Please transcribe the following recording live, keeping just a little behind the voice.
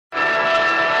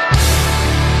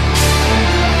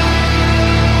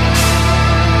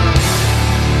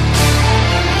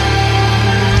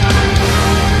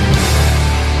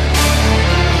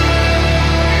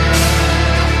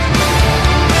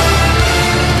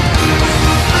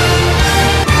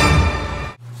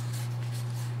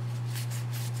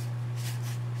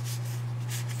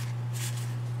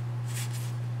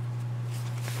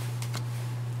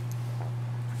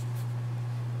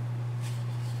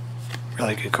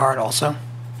really good card also.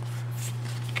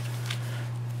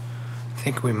 I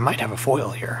think we might have a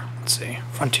foil here. Let's see.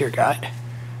 Frontier Guide.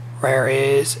 Rare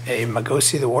is a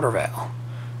Magosi the Water Veil,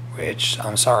 which,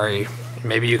 I'm sorry,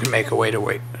 maybe you can make a way to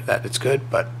wait that it's good,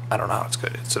 but I don't know how it's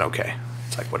good. It's an okay.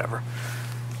 It's like whatever.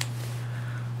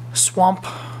 Swamp.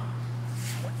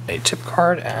 A tip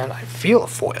card, and I feel a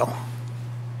foil.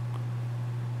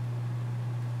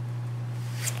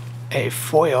 A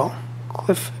foil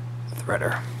Cliff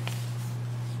Threader.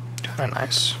 Kinda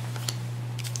nice.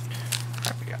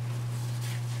 There we go.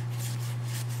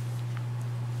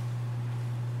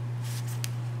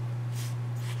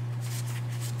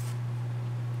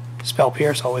 Spell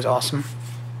Pierce, always awesome.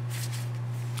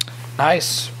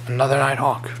 Nice, another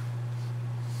Nighthawk.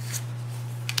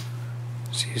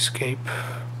 Seascape.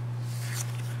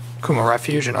 Kuma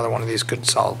Refuge, another one of these good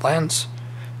solid lands.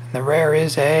 And the rare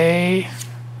is a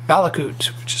Valakut,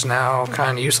 which is now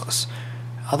kind of useless.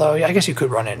 Although, I guess you could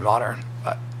run it in Modern,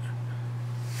 but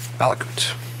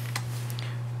Valakut.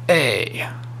 A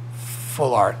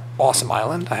full art awesome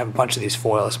island. I have a bunch of these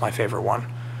foil. It's my favorite one.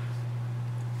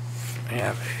 We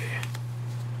have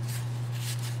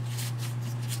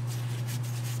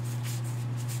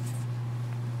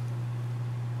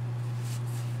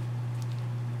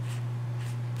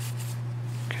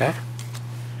okay.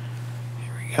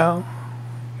 Here we go.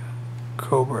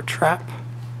 Cobra Trap.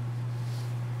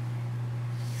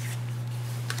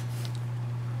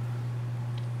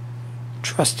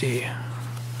 Trusty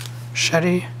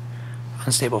Shetty.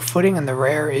 Unstable Footing, and the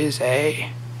rare is a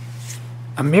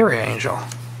Miria Angel.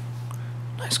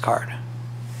 Nice card.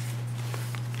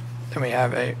 Then we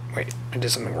have a, wait, I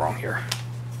did something wrong here.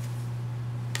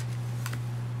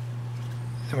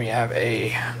 Then we have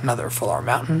another Full Art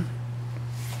Mountain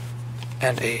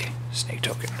and a Snake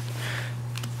Token.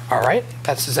 Alright,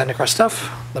 that's the Zendikar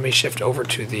stuff. Let me shift over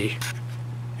to the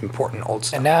important old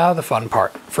stuff. And now the fun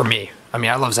part for me. I mean,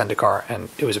 I love Zendikar, and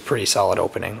it was a pretty solid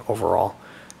opening overall.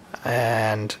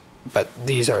 But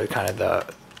these are kind of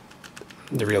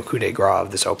the real coup de grace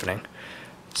of this opening.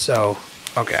 So,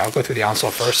 okay, I'll go through the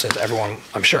Onslaught first, since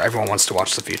I'm sure everyone wants to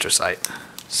watch the Future Sight.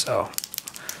 So,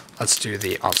 let's do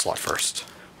the Onslaught first.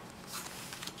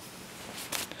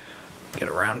 Get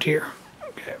around here.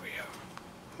 Okay, we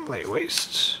have Late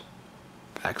Waste,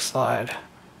 Backslide,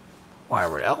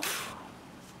 Wireward Elf.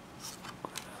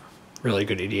 Really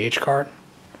good EDH card.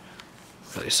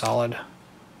 Really solid.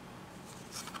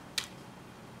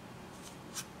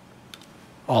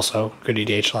 Also, good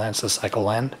EDH lands, the Cycle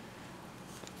Land.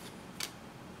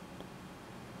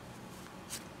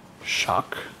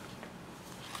 Shock.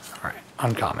 Alright,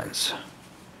 uncommons.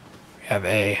 We have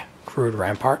a Crude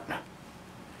Rampart.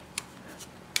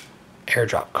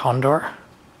 Airdrop Condor.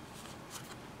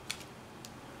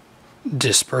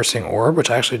 Dispersing Orb, which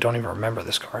I actually don't even remember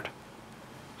this card.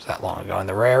 It was that long ago. And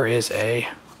the rare is a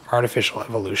Artificial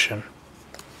Evolution,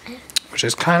 which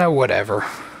is kind of whatever.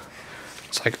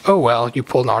 It's like, oh well, you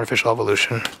pulled an Artificial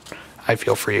Evolution. I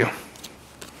feel for you.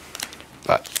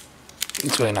 But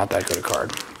it's really not that good a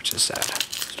card, which is sad.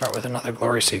 Start with another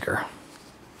Glory Seeker.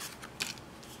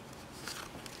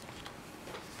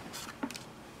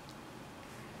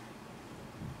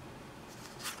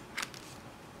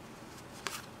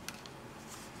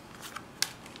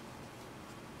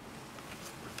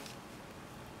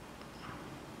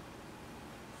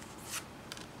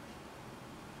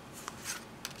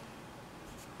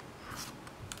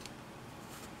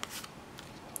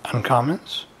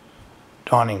 Uncommons.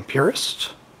 Dawning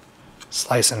Purist.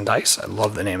 Slice and Dice. I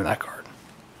love the name of that card.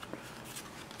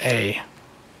 A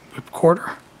Whip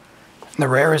Quarter. And the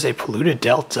rare is a Polluted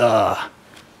Delta.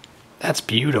 That's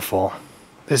beautiful.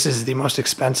 This is the most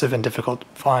expensive and difficult to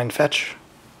find fetch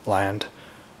land.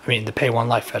 I mean, the pay 1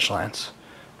 life fetch lands.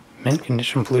 Mint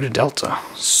condition Polluted Delta.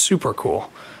 Super cool.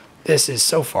 This is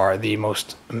so far the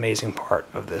most amazing part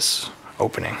of this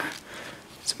opening.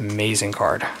 It's an amazing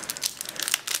card.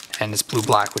 And it's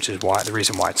blue-black, which is why the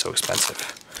reason why it's so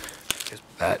expensive.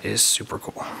 That is super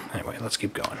cool. Anyway, let's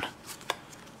keep going.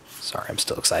 Sorry, I'm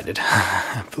still excited.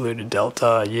 Polluted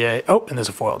Delta, yay. Oh, and there's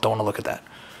a foil. Don't want to look at that.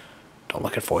 Don't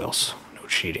look at foils. No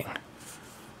cheating.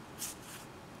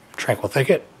 Tranquil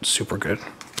Thicket, super good.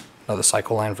 Another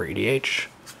Cycle Land for EDH.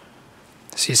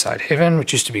 Seaside Haven,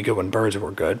 which used to be good when birds were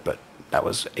good, but that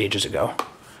was ages ago.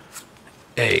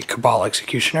 A Cabal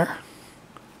Executioner.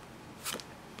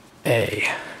 A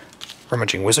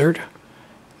Rummaging Wizard.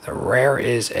 The rare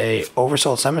is a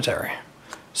Oversold Cemetery.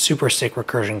 Super sick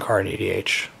recursion card in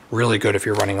EDH. Really good if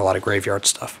you're running a lot of graveyard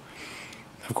stuff.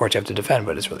 Of course you have to defend,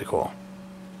 but it's really cool.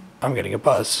 I'm getting a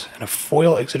buzz. And a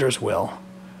foil Exeter's Will.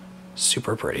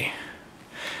 Super pretty.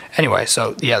 Anyway,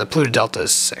 so yeah, the Polluted Delta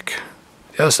is sick.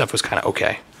 The other stuff was kind of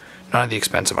okay. None of the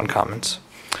expensive uncommons.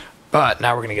 But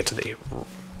now we're going to get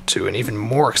to an even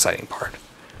more exciting part.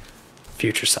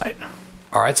 Future Sight.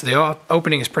 Alright, so the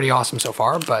opening is pretty awesome so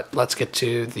far, but let's get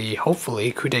to the,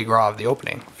 hopefully, coup de grace of the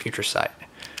opening, Future Sight,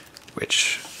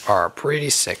 which are pretty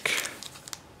sick.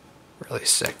 Really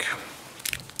sick.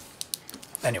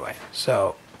 Anyway,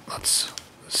 so let's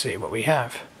see what we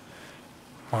have.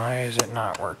 Why is it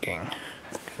not working?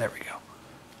 Okay, there we go.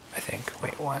 I think.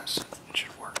 Wait, it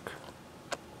should work.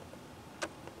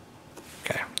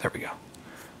 Okay, there we go.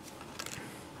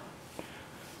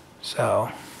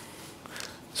 So,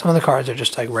 some of the cards are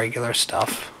just like regular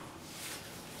stuff.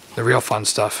 The real fun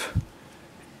stuff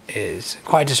is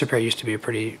Quiet Disrepair used to be a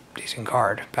pretty decent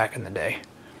card back in the day.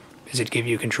 Because it gave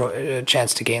you a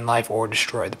chance to gain life or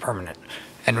destroy the permanent.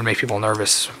 And would make people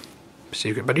nervous.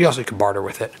 So but you also could barter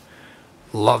with it.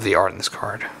 Love the art in this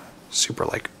card. Super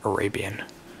like Arabian.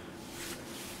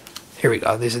 Here we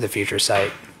go. These are the Future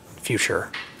Sight.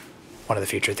 One of the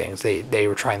future things. They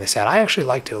were trying this out. I actually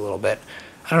liked it a little bit.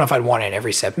 I don't know if I'd want it in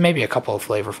every set. Maybe a couple of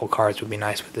flavorful cards would be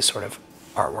nice with this sort of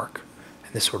artwork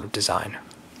and this sort of design.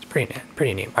 It's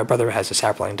pretty neat. My brother has a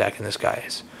Saproling deck and this guy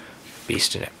is a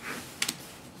beast in it.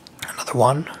 Another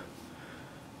one.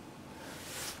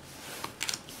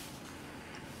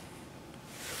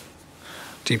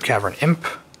 Deep Cavern Imp.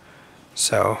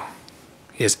 So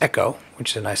he has Echo,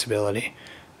 which is a nice ability.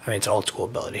 I mean, it's an old school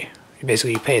ability.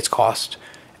 You pay its cost,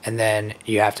 and then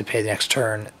you have to pay the next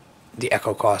turn the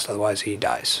Echo cost, otherwise he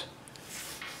dies.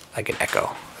 Like an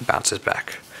Echo. It bounces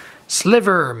back.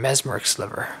 Sliver, Mesmeric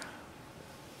Sliver.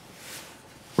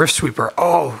 Rift Sweeper.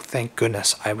 Oh, thank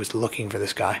goodness. I was looking for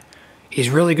this guy. He's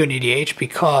really good in EDH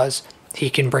because he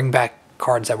can bring back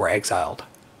cards that were exiled.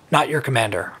 Not your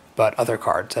commander, but other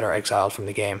cards that are exiled from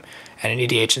the game. And in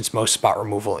EDH, since most spot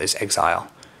removal is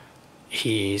exile,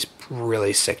 he's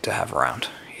really sick to have around.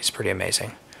 He's pretty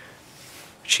amazing.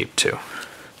 Cheap too.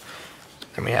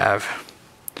 Then we have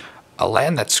a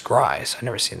land that scries. I've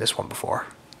never seen this one before.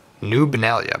 New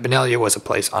Benalia. Benalia was a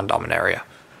place on Dominaria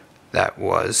that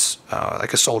was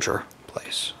like a soldier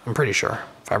place. I'm pretty sure,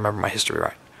 if I remember my history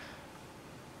right.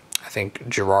 I think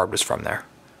Gerard was from there.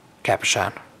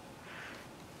 Capuchin.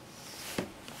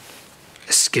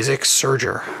 Skizzic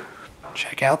Surger.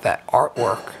 Check out that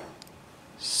artwork.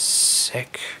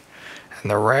 Sick.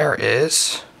 And the rare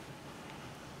is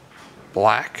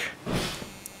Black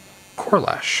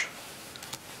Corlash.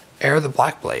 Air the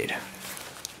Blackblade.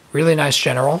 Really nice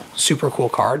general. Super cool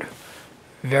card.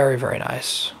 Very, very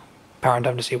nice. Power and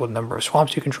time to see what number of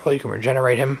swamps you control. You can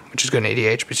regenerate him, which is good in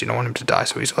EDH because you don't want him to die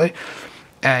so easily.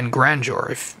 And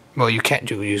Grandeur. Well, you can't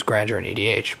use Grandeur in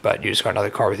EDH, but you just got another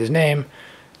card with his name.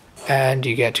 And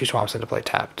you get 2 swamps into play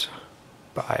tapped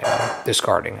by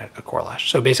discarding a Corlash.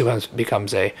 So basically it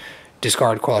becomes a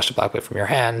discard Corlash to Blackblade from your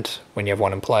hand when you have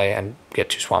 1 in play and get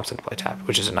 2 swamps into play tapped,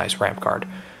 which is a nice ramp card.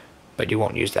 But you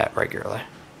won't use that regularly.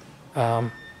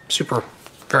 Super,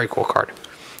 very cool card.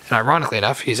 And ironically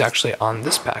enough, he's actually on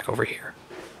this pack over here.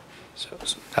 So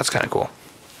that's kind of cool.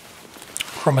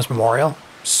 Chroma's Memorial,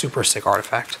 super sick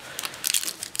artifact.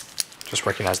 Just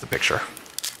recognize the picture.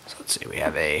 So let's see, we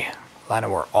have a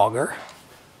Llanowar Augur.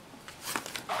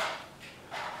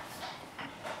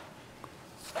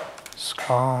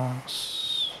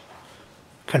 Skulls.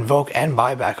 Convoke and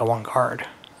buy back a 1 card.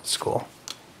 That's cool.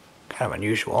 Kind of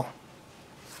unusual.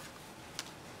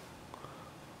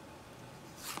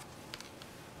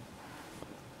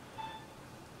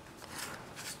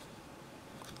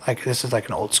 Like this is like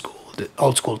an old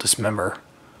school Dismember.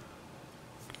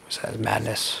 It says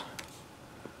Madness.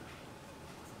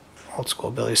 Old school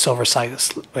ability. Sliver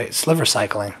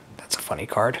Cycling. That's a funny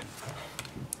card.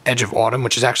 Edge of Autumn,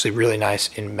 which is actually really nice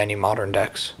in many modern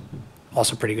decks.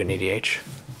 Also pretty good in EDH.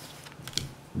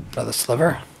 Another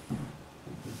Sliver.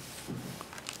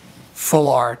 Full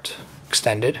Art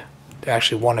Extended. They're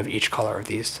actually 1 of each color of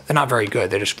these. They're not very good.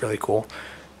 They're just really cool.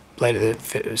 Blade of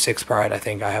the 6th Pride, I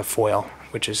think I have foil,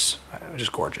 which is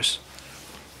gorgeous.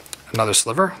 Another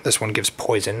Sliver. This one gives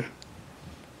poison.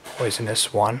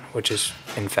 Poisonous 1, which is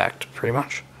infect, pretty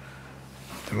much.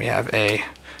 Then we have a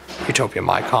Utopia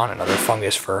Mycon, another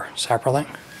fungus for Saproling.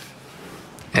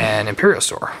 And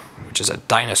Imperiosaur, which is a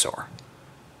dinosaur.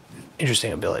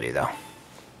 Interesting ability, though.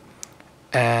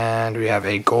 And we have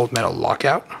a Gold Metal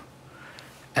Lockout.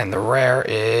 And the rare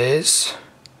is...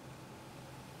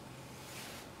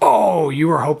 Oh, you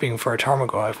were hoping for a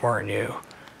Tarmogoyf, weren't you?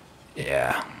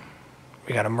 Yeah.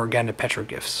 We got a Morgana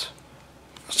Petroglyphs.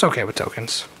 It's okay with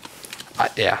tokens.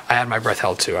 Yeah, I had my breath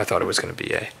held too. I thought it was going to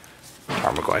be a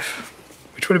Tarmogoyf,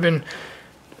 which would have been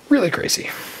really crazy.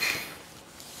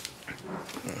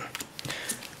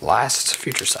 Last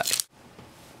Future Sight.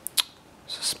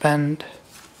 spend.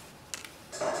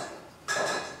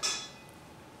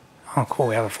 Oh, cool,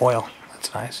 we have a foil.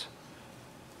 That's nice.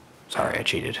 Sorry, I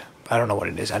cheated. I don't know what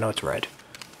it is. I know it's red.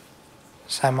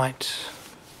 Samite.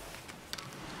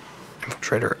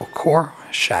 Infiltrator Okor.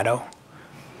 Shadow.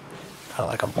 Kind of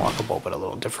like a blockable, but a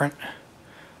little different.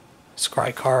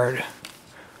 Scry card.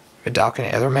 Vidalcan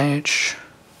Aethermage.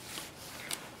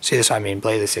 See, this I mean,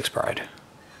 Blade of the Sixth Bride.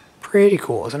 Pretty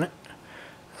cool, isn't it?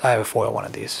 I have a foil one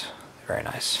of these. Very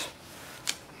nice.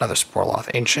 Another Sporloth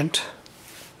Ancient.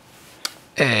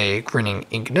 A Grinning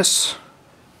Ignis.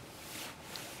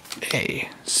 A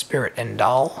Spirit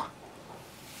Endal.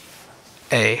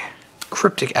 A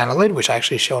Cryptic Annelid, which I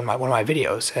actually show in one of my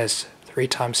videos, has 3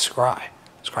 times Scry.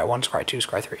 Scry 1, Scry 2,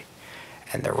 Scry 3.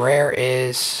 And the rare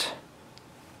is...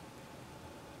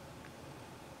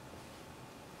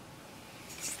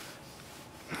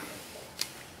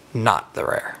 not the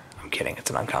rare. I'm kidding, it's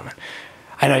an uncommon.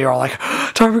 I know you're all like,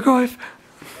 Tarmogoyf!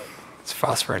 It's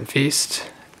Phosphorin Feast.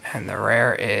 And the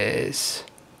rare is...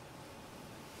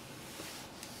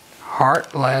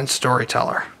 Heartland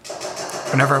Storyteller.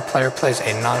 Whenever a player plays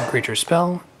a non-creature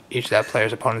spell, each of that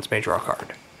player's opponents may draw a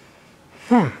card.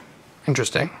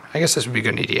 Interesting. I guess this would be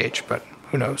good in EDH, but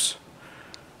who knows.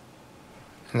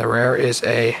 And the rare is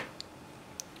a...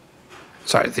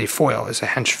 sorry, the foil is a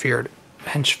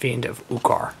Henchfiend of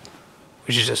Ukar,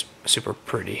 which is just a super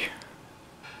pretty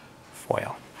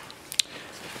foil.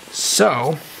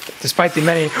 So, despite the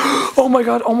many, oh my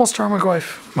god, almost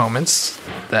Tarmogoyf moments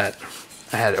that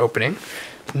I had opening,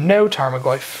 no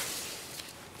Tarmogoyf.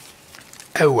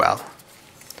 Oh well.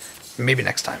 Maybe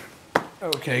next time.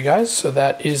 Okay guys, so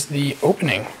that is the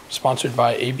opening, sponsored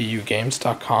by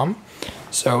abugames.com.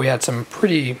 So we had some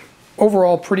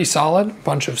overall pretty solid,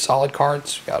 bunch of solid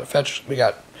cards. We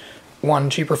got one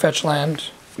cheaper fetch land.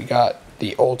 We got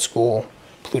the old school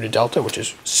Polluted Delta, which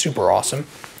is super awesome.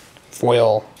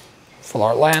 Foil full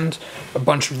art land, a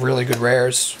bunch of really good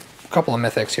rares, a couple of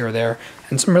mythics here or there,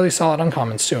 and some really solid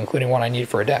uncommons too, including one I need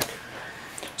for a deck.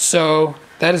 So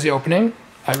that is the opening.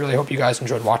 I really hope you guys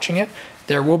enjoyed watching it.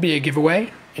 There will be a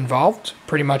giveaway involved.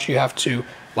 Pretty much you have to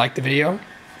like the video,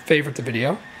 favorite the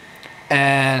video,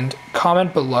 and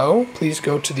comment below. Please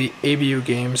go to the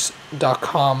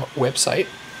abugames.com website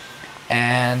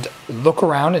and look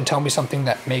around and tell me something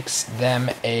that makes them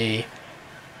a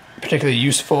particularly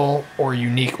useful or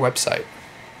unique website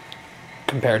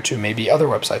compared to maybe other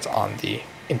websites on the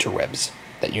interwebs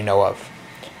that you know of.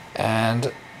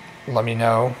 And let me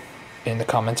know in the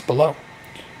comments below.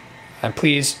 And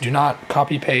please do not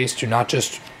copy paste, do not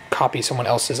just copy someone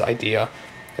else's idea.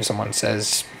 If someone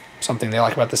says something they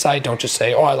like about the site, don't just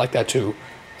say, oh, I like that too.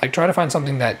 Like, try to find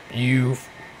something that you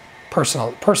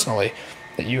personally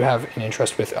that you have an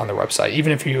interest with on their website,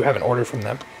 even if you haven't ordered from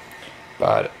them.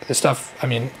 But the stuff, I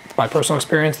mean, my personal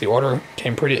experience, the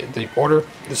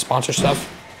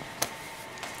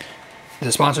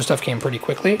sponsor stuff came pretty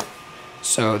quickly.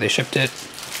 So they shipped it.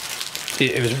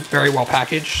 It was very well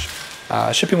packaged.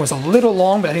 Shipping was a little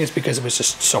long, but I think it's because it was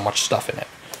just so much stuff in it.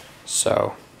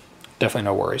 So definitely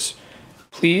no worries.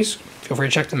 Please feel free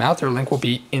to check them out. Their link will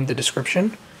be in the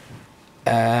description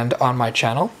and on my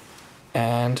channel.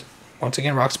 And once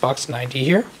again, Roxbox90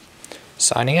 here,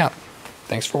 signing out.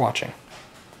 Thanks for watching.